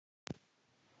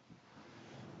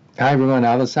Hi everyone,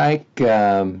 Alice Ike,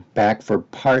 back for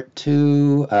part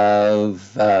two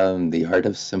of The Art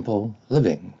of Simple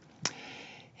Living.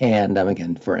 And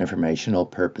again, for informational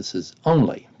purposes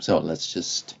only. So let's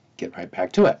just get right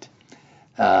back to it.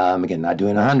 Again, not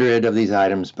doing 100 of these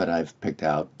items, but I've picked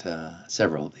out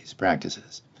several of these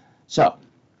practices. So,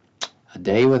 a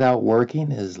day without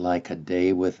working is like a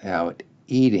day without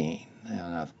eating.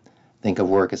 Think of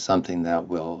work as something that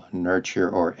will nurture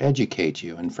or educate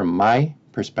you. And from my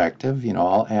perspective,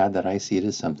 I'll add that I see it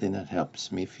as something that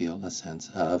helps me feel a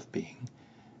sense of being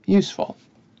useful.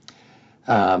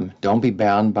 Don't be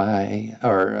bound by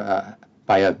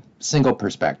a single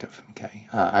perspective. Okay,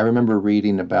 I remember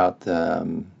reading about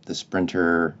the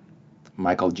sprinter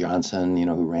Michael Johnson,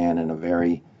 who ran in a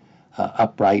very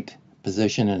upright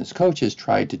position, and his coaches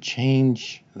tried to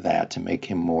change that to make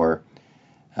him more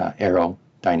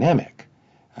aerodynamic.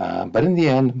 But in the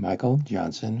end, Michael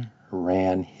Johnson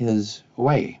ran his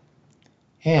way,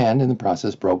 and in the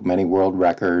process broke many world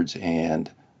records and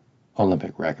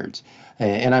Olympic records.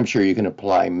 And I'm sure you can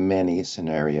apply many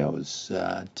scenarios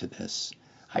to this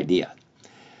idea.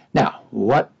 Now,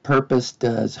 what purpose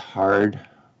does hard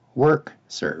work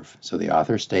serve? So the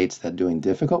author states that doing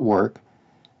difficult work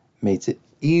makes it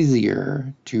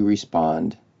easier to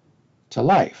respond to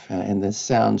life. And this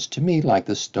sounds to me like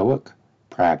the Stoic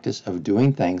practice of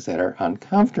doing things that are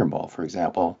uncomfortable. For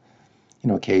example,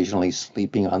 occasionally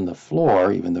sleeping on the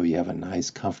floor, even though you have a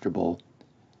nice, comfortable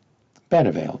bed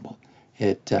available.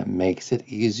 It makes it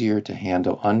easier to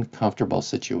handle uncomfortable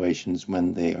situations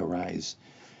when they arise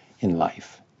in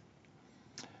life.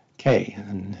 Okay,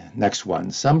 and next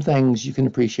one. Some things you can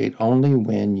appreciate only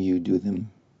when you do them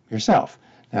yourself.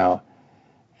 Now,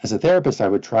 as a therapist, I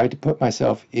would try to put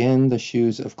myself in the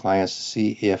shoes of clients to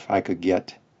see if I could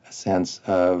get a sense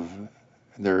of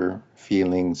their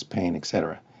feelings, pain,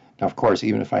 etc. Now, of course,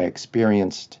 even if I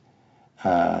experienced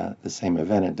the same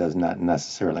event, it does not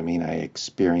necessarily mean I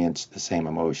experienced the same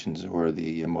emotions or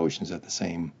the emotions at the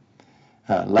same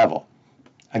level.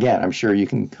 Again, I'm sure you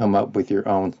can come up with your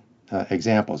own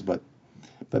examples, but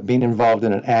being involved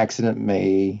in an accident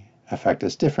may affect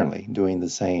us differently. Doing the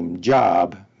same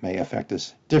job may affect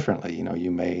us differently.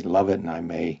 You may love it and I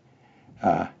may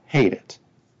hate it.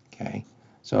 Okay,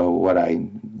 so what I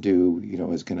do,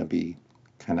 is going to be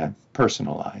kind of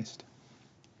personalized.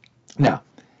 Now,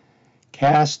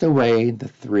 cast away the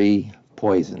three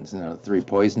poisons. Now, the three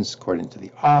poisons, according to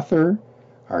the author,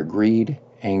 are greed,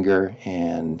 anger,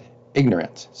 and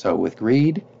ignorance. So with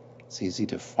greed, it's easy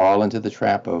to fall into the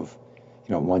trap of,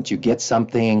 once you get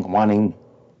something, wanting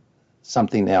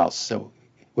something else, so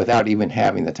without even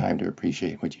having the time to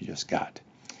appreciate what you just got.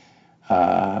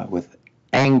 With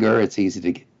anger, it's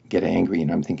easy to get angry,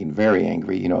 and I'm thinking very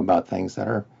angry, about things that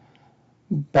are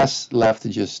best left to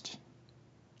just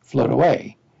float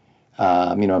away.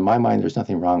 In my mind, there's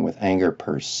nothing wrong with anger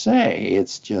per se.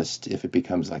 It's just if it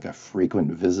becomes like a frequent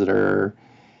visitor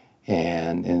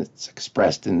and it's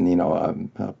expressed in,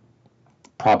 a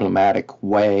problematic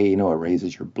way, it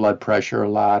raises your blood pressure a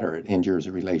lot or it injures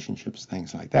relationships,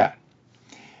 things like that.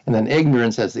 And then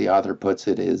ignorance, as the author puts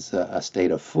it, is a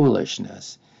state of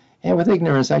foolishness. And with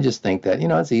ignorance, I just think that,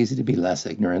 it's easy to be less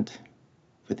ignorant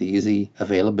with the easy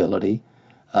availability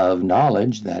of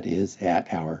knowledge that is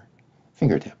at our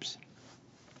fingertips.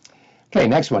 Okay,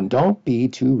 next one. Don't be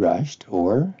too rushed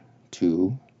or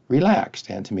too relaxed.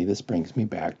 And to me, this brings me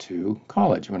back to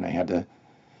college when I had to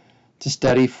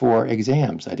study for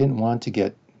exams. I didn't want to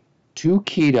get too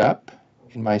keyed up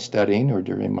in my studying or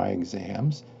during my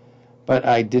exams, but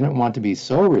I didn't want to be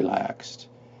so relaxed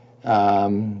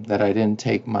that I didn't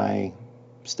take my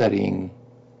studying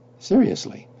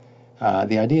seriously.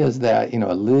 The idea is that,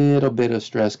 a little bit of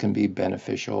stress can be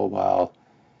beneficial while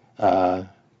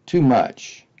too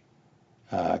much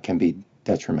can be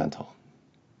detrimental.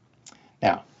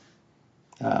 Now,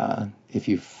 if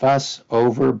you fuss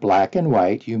over black and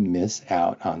white, you miss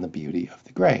out on the beauty of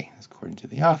the gray, according to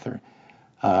the author.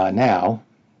 Now,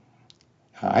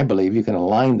 I believe you can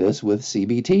align this with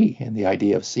CBT and the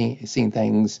idea of seeing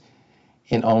things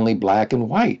in only black and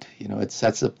white. It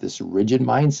sets up this rigid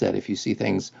mindset if you see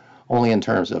things only in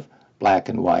terms of black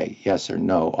and white, yes or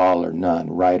no, all or none,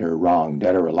 right or wrong,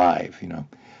 dead or alive.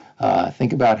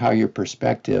 Think about how your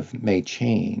perspective may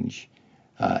change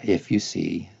if you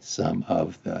see some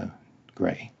of the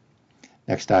gray.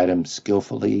 Next item,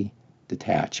 skillfully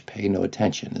detach, pay no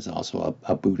attention, is also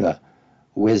a Buddha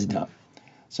wisdom.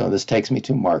 So this takes me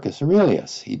to Marcus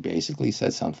Aurelius. He basically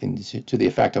said something to the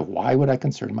effect of, why would I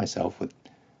concern myself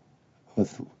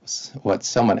with what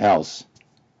someone else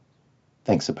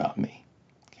thinks about me?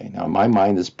 Okay, now my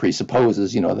mind this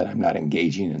presupposes, that I'm not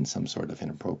engaging in some sort of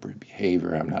inappropriate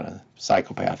behavior. I'm not a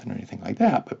psychopath or anything like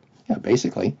that. But yeah,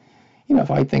 basically,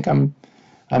 if I think I'm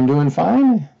doing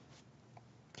fine,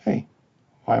 okay,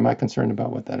 why am I concerned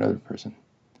about what that other person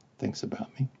thinks about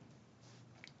me?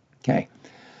 Okay.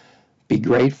 Be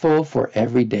grateful for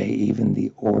every day, even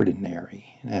the ordinary.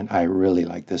 And I really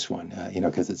like this one,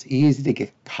 because it's easy to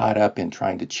get caught up in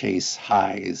trying to chase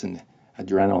highs and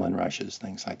adrenaline rushes,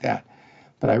 things like that.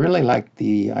 But I really like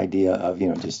the idea of,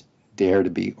 just dare to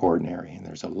be ordinary. And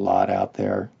there's a lot out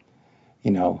there,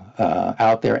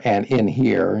 out there and in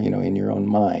here, in your own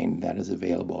mind that is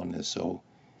available and is so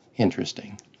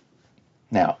interesting.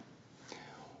 Now,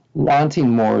 wanting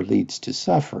more leads to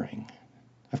suffering.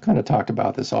 I've kind of talked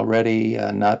about this already.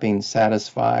 Not being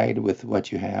satisfied with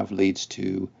what you have leads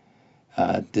to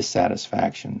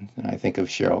dissatisfaction. And I think of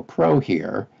Sheryl Crow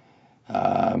here,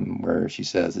 where she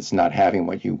says it's not having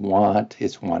what you want,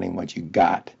 it's wanting what you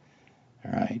got.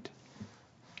 All right.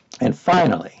 And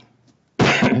finally,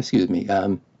 excuse me,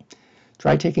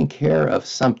 try taking care of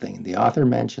something. The author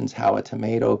mentions how a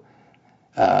tomato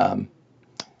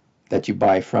that you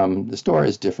buy from the store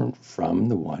is different from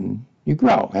the one you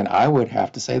grow. And I would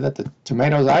have to say that the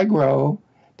tomatoes I grow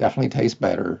definitely taste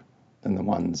better than the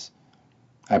ones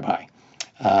I buy.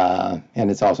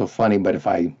 And it's also funny, but if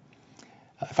I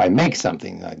make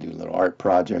something, I do little art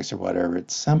projects or whatever, it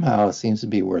somehow seems to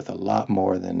be worth a lot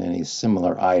more than any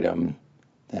similar item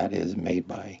that is made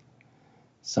by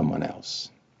someone else.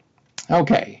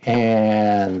 Okay,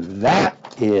 and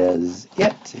that is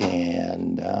it.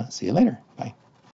 And see you later. Bye.